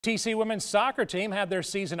UTC women's soccer team had their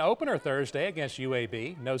season opener Thursday against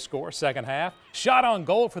UAB. No score, second half. Shot on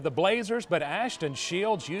goal for the Blazers, but Ashton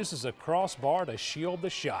Shields uses a crossbar to shield the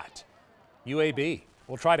shot. UAB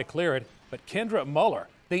will try to clear it, but Kendra Muller,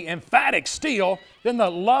 the emphatic steal, then the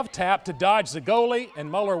love tap to dodge the goalie, and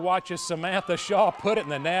Muller watches Samantha Shaw put it in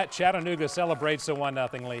the net. Chattanooga celebrates a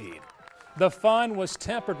 1-0 lead. The fun was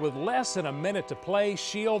tempered with less than a minute to play.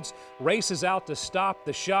 Shields races out to stop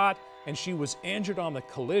the shot, and she was injured on the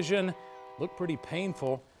collision. Looked pretty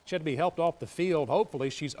painful. She had to be helped off the field. Hopefully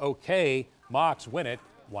she's okay. Mocs win it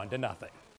 1-0.